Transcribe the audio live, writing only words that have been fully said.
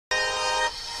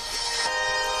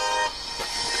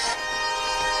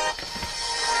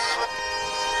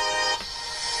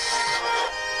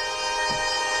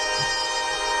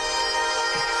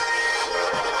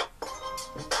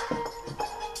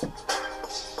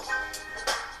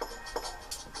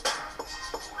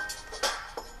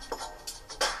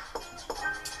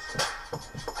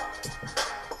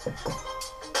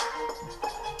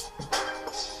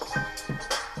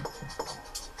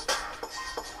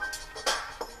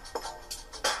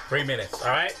3 minutes. All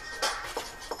right.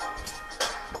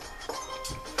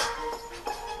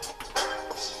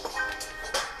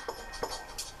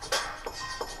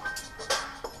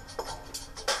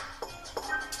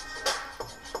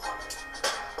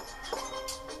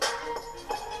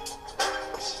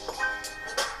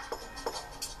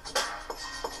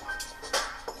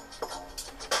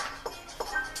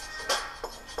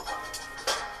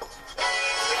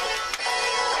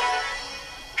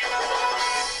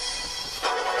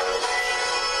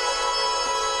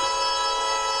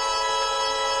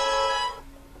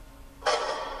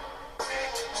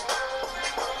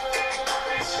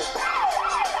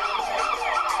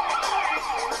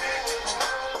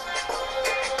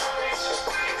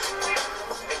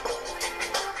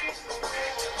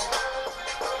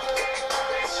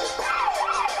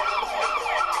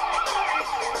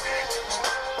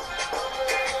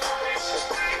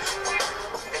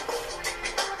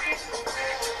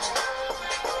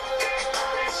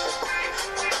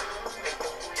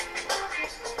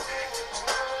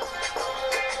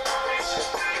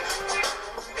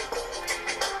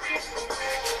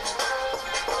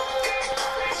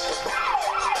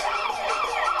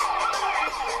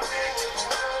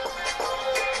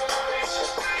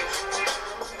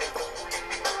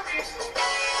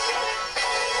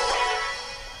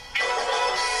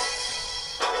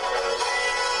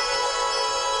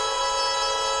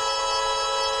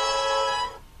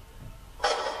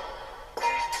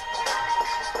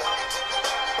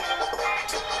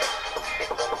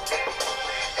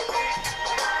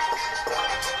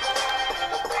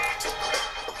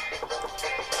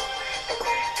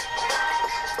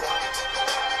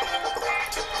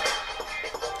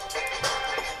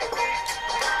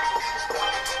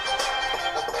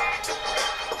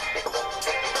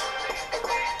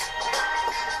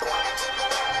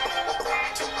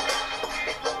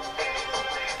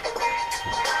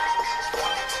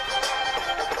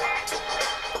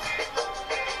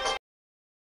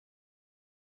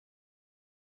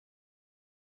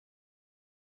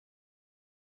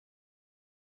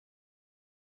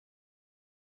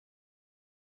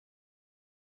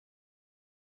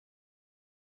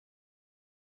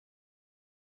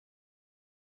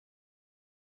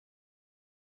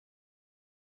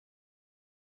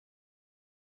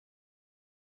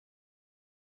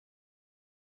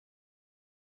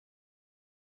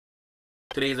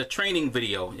 Today is a training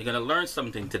video. You're gonna learn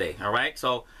something today. All right.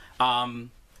 So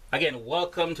again,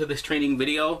 welcome to this training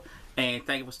video, and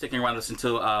thank you for sticking around, listening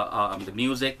to the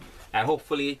music, and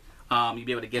hopefully you'll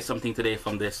be able to get something today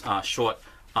from this short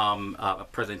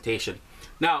presentation.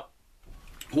 Now,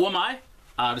 who am I?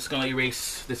 I'm just gonna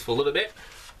erase this for a little bit.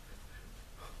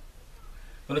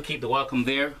 I'm gonna keep the welcome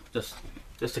there, just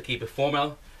to keep it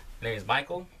formal. My name is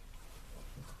Michael.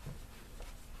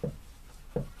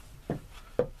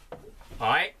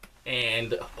 Alright,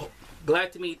 and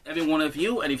glad to meet every one of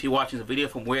you. And if you're watching the video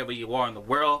from wherever you are in the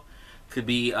world, it could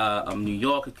be New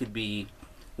York, it could be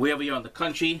wherever you're in the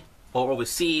country or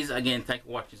overseas, again, thank you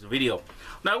for watching this video.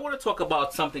 Now I want to talk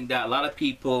about something that a lot of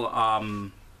people are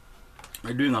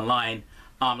doing online.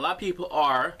 A lot of people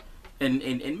are,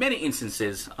 in many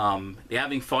instances, they're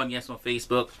having fun, yes, on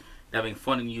Facebook, they're having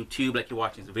fun on YouTube like you're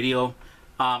watching this video.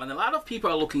 And a lot of people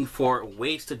are looking for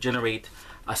ways to generate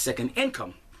a second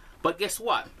income. But guess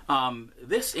what?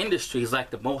 This industry is like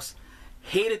the most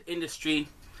hated industry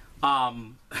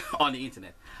on the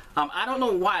internet. I don't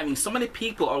know why. I mean, so many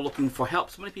people are looking for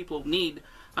help. So many people need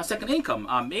a second income.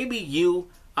 Maybe you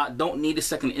don't need a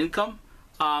second income.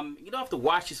 You don't have to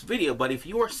watch this video, but if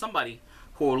you are somebody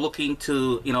who are looking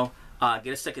to,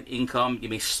 get a second income, you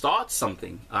may start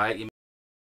something. All right.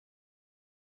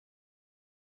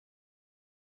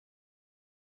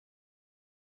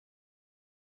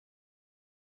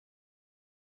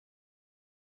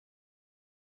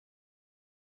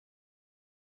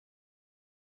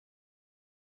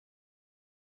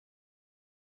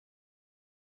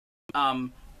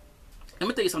 Let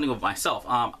me tell you something about myself.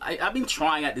 I've been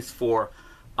trying at this for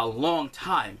a long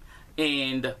time,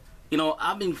 and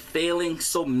I've been failing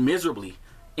so miserably,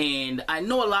 and I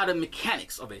know a lot of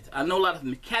mechanics of it. I know a lot of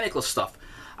mechanical stuff.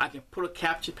 I can put a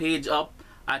capture page up,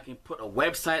 I can put a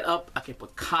website up, I can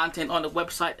put content on the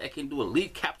website, I can do a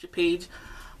lead capture page,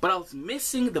 but I was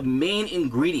missing the main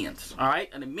ingredients. All right,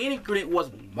 and the main ingredient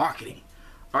was marketing.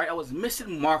 All right, I was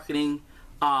missing marketing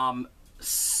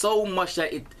so much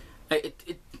that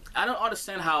I don't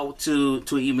understand how to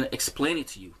even explain it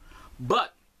to you.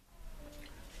 But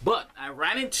I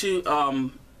ran into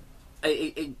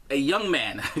a young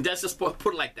man. That's just put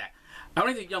it like that. I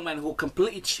ran into a young man who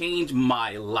completely changed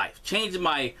my life, changed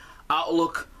my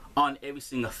outlook on every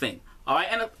single thing. All right,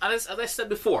 and as I said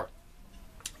before,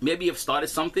 maybe you've started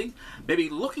something, maybe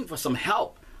you're looking for some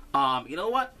help. You know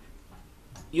what?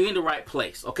 You're in the right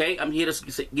place, okay? I'm here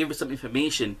to give you some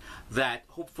information that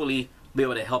hopefully be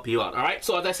able to help you out. All right.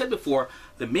 So as I said before,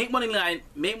 the make money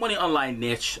online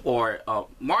niche or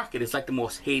market is like the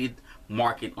most hated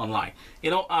market online.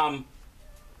 You know,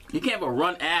 you can't even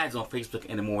run ads on Facebook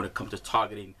anymore when it comes to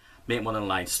targeting make money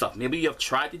online stuff. Maybe you have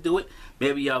tried to do it.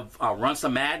 Maybe you have run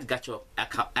some ads, got your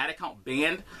ad account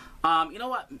banned. You know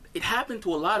what? It happened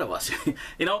to a lot of us.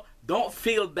 You know, don't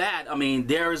feel bad. I mean,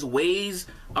 there's ways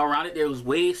around it. There's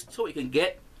ways so you can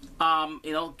get,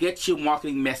 you know, get your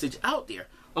marketing message out there.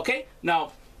 Okay.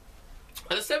 Now,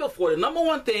 as I said before, the number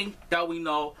one thing that we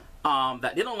know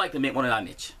that they don't like to make money on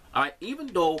niche. All right. Even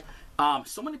though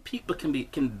so many people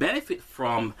can benefit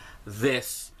from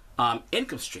this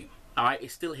income stream. All right.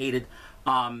 It's still hated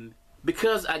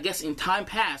because I guess in time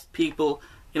past people,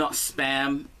 you know,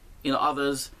 spam, you know,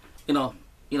 others. You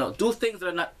know, do things that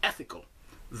are not ethical,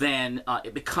 then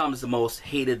it becomes the most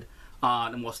hated,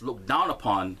 the most looked down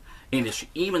upon industry.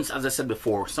 Even as I said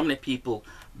before, so many people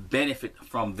benefit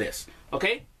from this.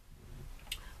 Okay,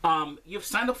 you've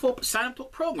signed up to a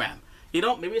program. You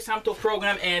know, maybe you signed up to a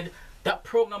program and that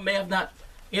program may have not,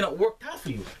 you know, worked out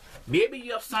for you. Maybe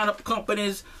you have signed up to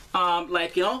companies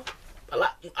like, you know, a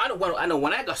lot. I know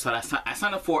when I got started, I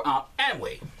signed up for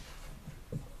Amway.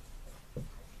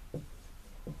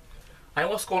 I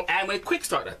was called Amway Quick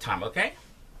Start at that time, okay?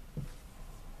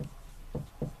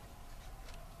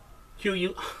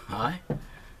 QUI.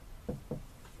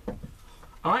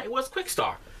 Alright, it was Quick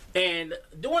Start. And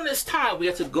during this time, we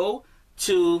had to go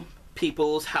to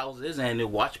people's houses and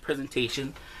watch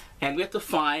presentation. And we had to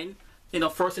find, you know,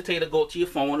 first they tell you to go to your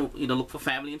phone, you know, look for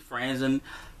family and friends and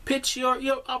pitch your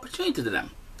opportunity to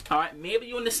them. Alright, maybe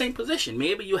you're in the same position.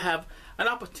 Maybe you have an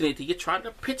opportunity, you're trying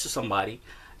to pitch to somebody.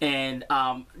 And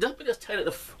just tell you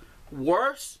the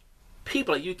worst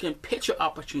people that you can pitch your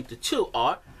opportunity to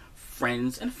are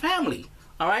friends and family.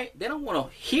 All right, they don't want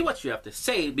to hear what you have to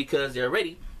say because they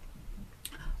already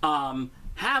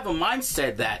have a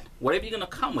mindset that whatever you're gonna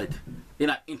come with, they're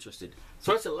not interested.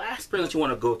 So it's the last person that you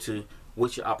want to go to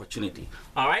with your opportunity.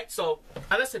 All right. So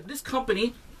as I said, this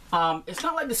company, it's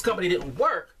not like this company didn't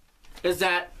work. Is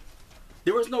that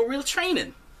there was no real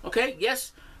training. Okay.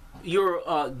 Yes,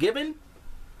 you're given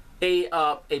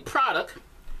a product,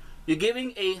 you're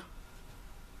giving a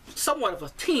somewhat of a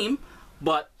team,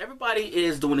 but everybody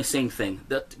is doing the same thing.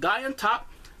 The guy on top,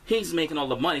 he's making all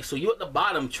the money, so you're at the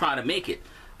bottom trying to make it,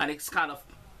 and it's kind of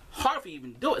hard for you to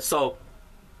even do it. So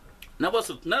none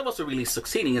of us are really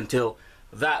succeeding until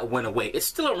that went away. It's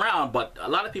still around, but a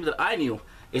lot of people that I knew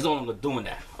is no longer doing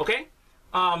that. Okay,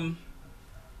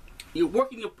 you're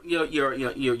working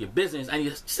your business, and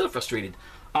you're still frustrated.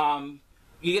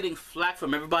 You're getting flack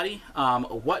from everybody.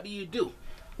 What do you do?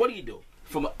 What do you do?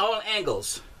 From all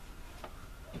angles.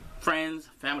 Friends,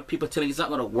 family, people telling you it's not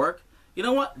going to work. You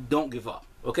know what? Don't give up.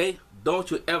 Okay? Don't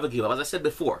you ever give up. As I said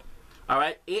before, all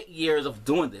right, 8 years of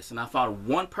doing this, and I found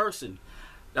one person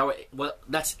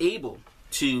that's able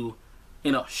to,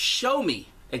 you know, show me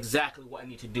exactly what I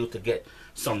need to do to get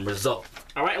some results.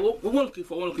 All right? We're looking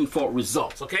for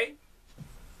results. Okay?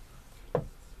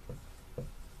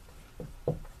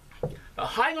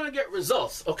 How are you going to get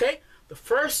results, okay? The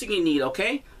first thing you need,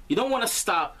 okay? You don't want to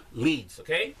stop leads,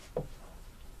 okay?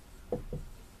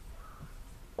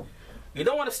 You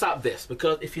don't want to stop this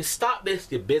because if you stop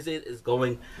this, your business is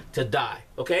going to die,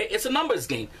 okay? It's a numbers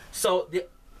game. So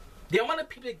the amount of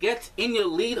people you get in your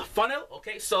lead funnel,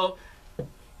 okay? So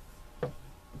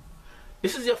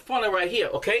this is your funnel right here,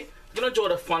 okay? You're going to draw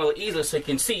the funnel easily so you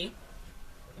can see.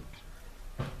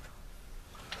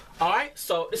 All right,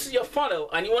 so this is your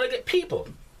funnel, and you want to get people.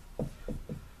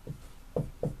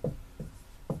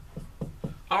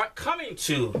 All right, coming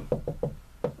to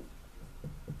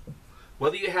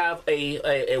whether you have a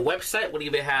website, whether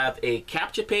you have a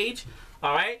capture page.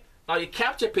 All right, your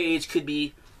capture page could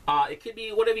be it could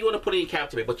be whatever you want to put in your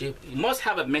capture page, but you must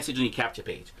have a message on your capture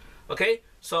page. Okay,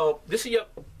 so this is your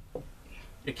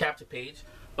capture page.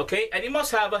 Okay, and you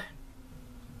must have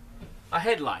a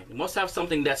headline. You must have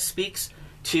something that speaks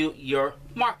to your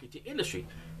market, your industry.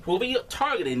 Whoever you're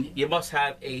targeting, you must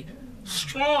have a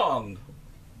strong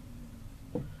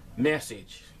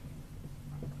message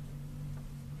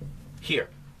here,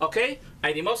 okay?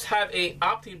 And you must have a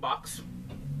opt-in box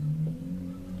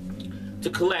to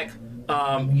collect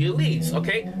your leads,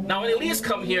 okay? Now when the leads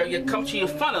come here, you come to your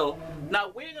funnel. Now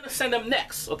where you're gonna send them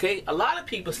next, okay? A lot of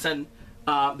people send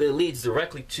their leads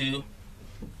directly to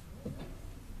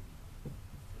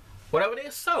whatever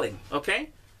they're selling, okay?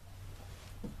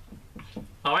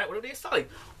 All right, whatever they're selling.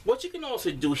 What you can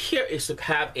also do here is to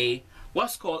have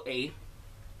what's called a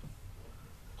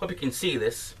hope you can see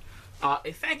this,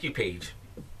 a thank you page.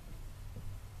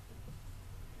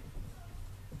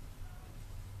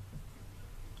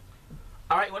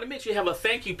 All right, you want to make sure you have a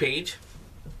thank you page.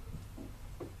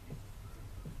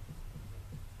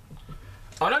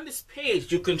 And on this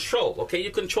page, you control, okay?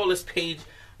 You control this page.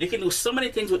 You can do so many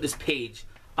things with this page.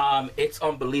 It's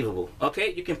unbelievable,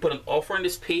 okay? You can put an offer on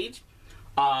this page.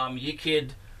 You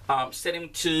could send them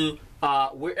to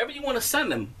wherever you want to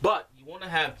send them, but you want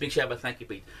to make sure you have a thank you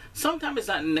page. Sometimes it's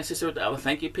not necessary to have a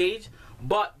thank you page,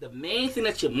 but the main thing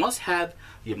that you must have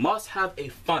a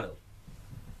funnel.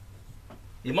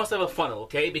 You must have a funnel,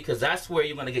 okay? Because that's where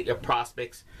you're going to get your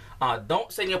prospects.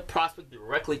 Don't send your prospect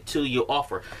directly to your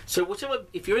offer. So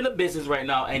if you're in a business right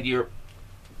now and you're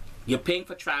paying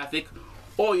for traffic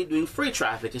or you're doing free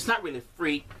traffic, it's not really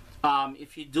free.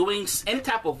 If you're doing any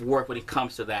type of work when it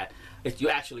comes to that,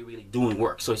 you're actually really doing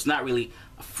work. So it's not really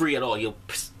free at all. Your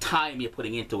time you're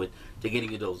putting into it to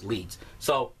getting you those leads.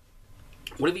 So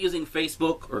whether you're using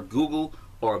Facebook or Google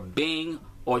or Bing,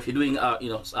 or if you're doing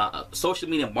social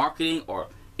media marketing or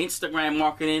Instagram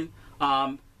marketing,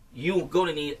 you're going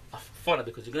to need a funnel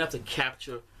because you're going to have to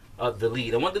capture the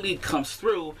lead. And when the lead comes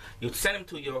through, you send them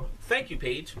to your thank you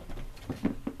page.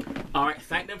 All right,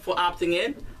 thank them for opting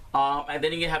in. And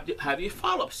then you have your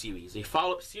follow-up series. A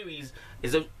follow-up series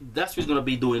that's what's going to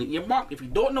be doing your marketing. If you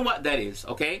don't know what that is,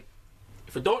 okay?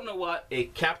 If you don't know what a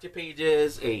capture page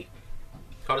is,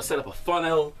 how to set up a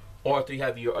funnel, or to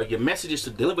have your messages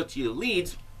to deliver to your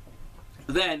leads,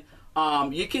 then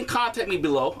you can contact me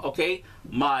below, okay?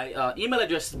 My email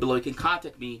address is below. You can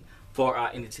contact me for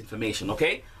any this information,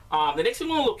 okay? The next thing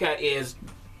we want to look at is,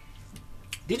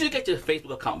 did you get your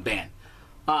Facebook account banned?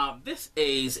 This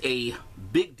is a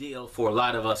big deal for a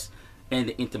lot of us in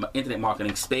the internet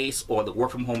marketing space or the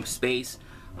work from home space.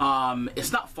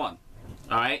 It's not fun,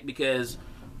 all right? Because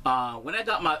when I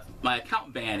got my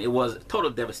account banned, it was total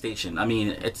devastation. I mean,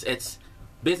 it's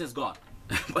business gone.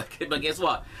 but guess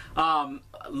what?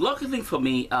 Luckily for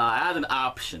me, I had an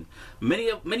option. Many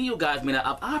of you guys may not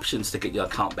have options to get your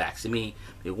account back. So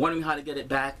you're wondering how to get it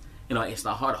back. You know, it's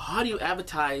not hard. How do you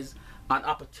advertise an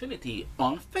opportunity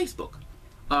on Facebook?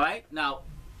 All right, now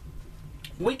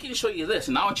we can show you this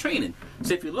in our training.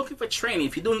 So if you're looking for training,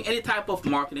 if you're doing any type of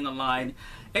marketing online,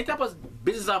 any type of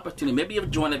business opportunity, maybe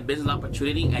you've joined a business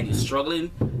opportunity and you're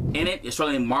struggling in it, you're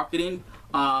struggling in marketing.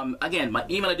 Again, my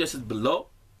email address is below.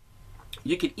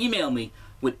 You can email me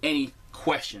with any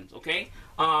questions, okay?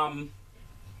 Again,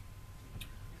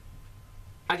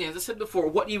 as I said before,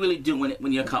 what do you really do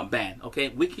when your account banned, okay?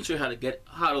 We can show you how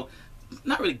to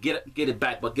not really get it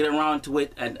back, but get around to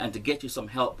it and to get you some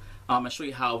help and show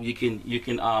you how you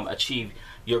can achieve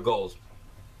your goals.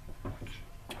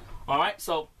 All right,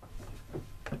 so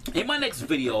in my next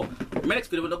video,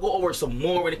 we'll go over some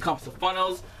more when it comes to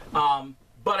funnels.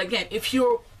 But again, if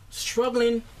you're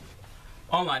struggling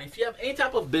online, if you have any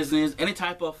type of business, any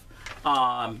type of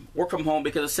work from home,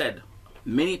 because I said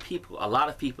a lot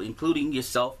of people, including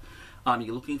yourself,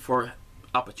 you're looking for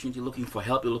opportunity, looking for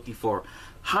help, you're looking for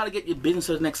how to get your business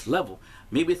to the next level.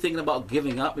 Maybe thinking about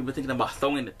giving up, maybe thinking about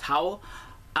throwing in the towel.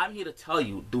 I'm here to tell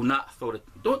you, don't throw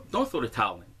the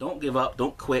towel in. Don't give up,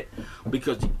 don't quit,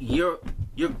 because your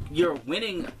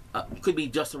winning could be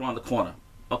just around the corner.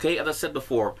 Okay, as I said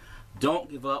before, don't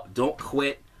give up, don't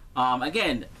quit.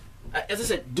 Again, as I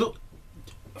said,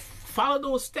 follow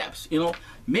those steps. You know,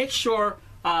 make sure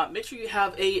you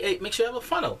have a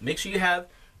funnel. Make sure you have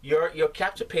your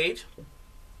capture page.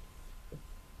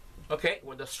 Okay,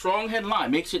 with a strong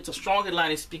headline. Make sure it's a strong headline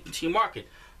and speaking to your market.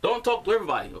 Don't talk to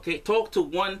everybody, okay? Talk to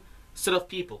one set of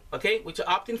people, okay? With your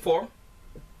opt-in form.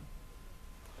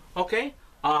 Okay?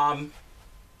 All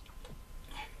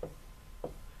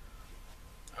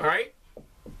right?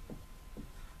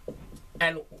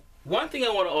 And one thing I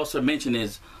want to also mention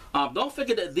is, don't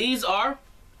forget that these are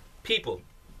people.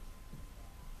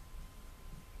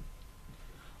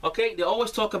 Okay? They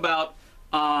always talk about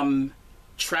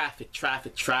traffic.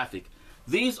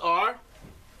 These are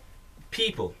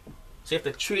people. So you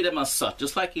have to treat them as such.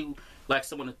 Just like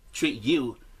someone to treat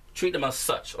you, treat them as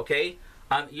such, okay?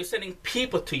 And you're sending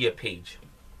people to your page.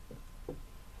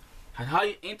 And how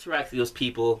you interact with those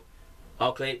people,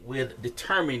 okay, will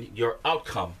determine your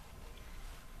outcome.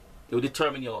 It will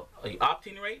determine your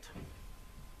opt-in rate.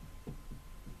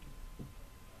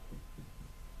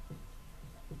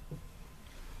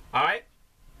 All right?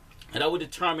 And that will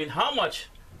determine how much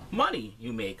money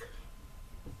you make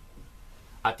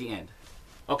at the end.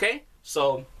 Okay?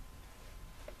 So,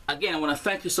 again, I want to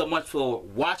thank you so much for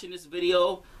watching this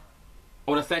video.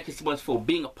 I want to thank you so much for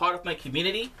being a part of my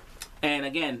community. And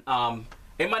again,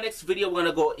 in my next video, we're going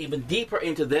to go even deeper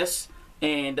into this.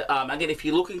 And again, if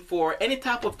you're looking for any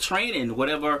type of training,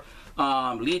 whatever,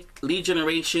 lead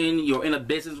generation, you're in a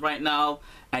business right now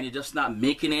and you're just not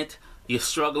making it, you're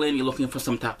struggling, you're looking for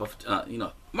some type of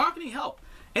marketing help,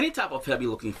 any type of help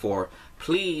you're looking for,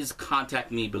 please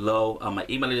contact me below. My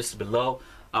email address is below.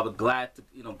 I would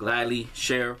gladly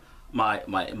share my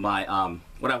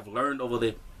what I've learned over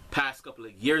the past couple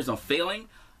of years of failing,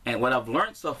 and what I've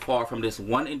learned so far from this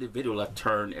one individual that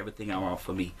turned everything around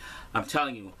for me. I'm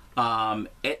telling you,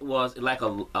 it was like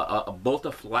a bolt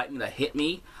of lightning that hit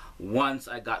me once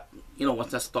I got,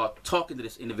 once I start talking to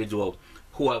this individual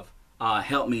who have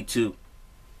helped me to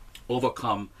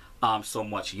overcome so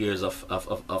much years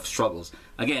of struggles.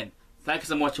 Again, thank you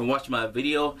so much for watching my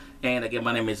video. And again,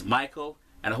 my name is Michael,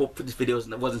 and I hope this video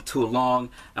wasn't too long.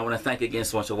 I want to thank you again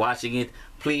so much for watching it.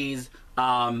 Please,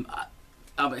 I'm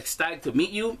ecstatic to meet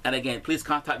you. And again, please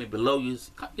contact me below. Use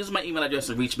my email address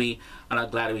and reach me, and I'll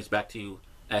gladly reach back to you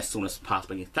as soon as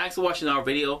possible. Again, thanks for watching our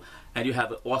video, and you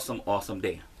have an awesome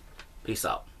day. Peace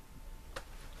out.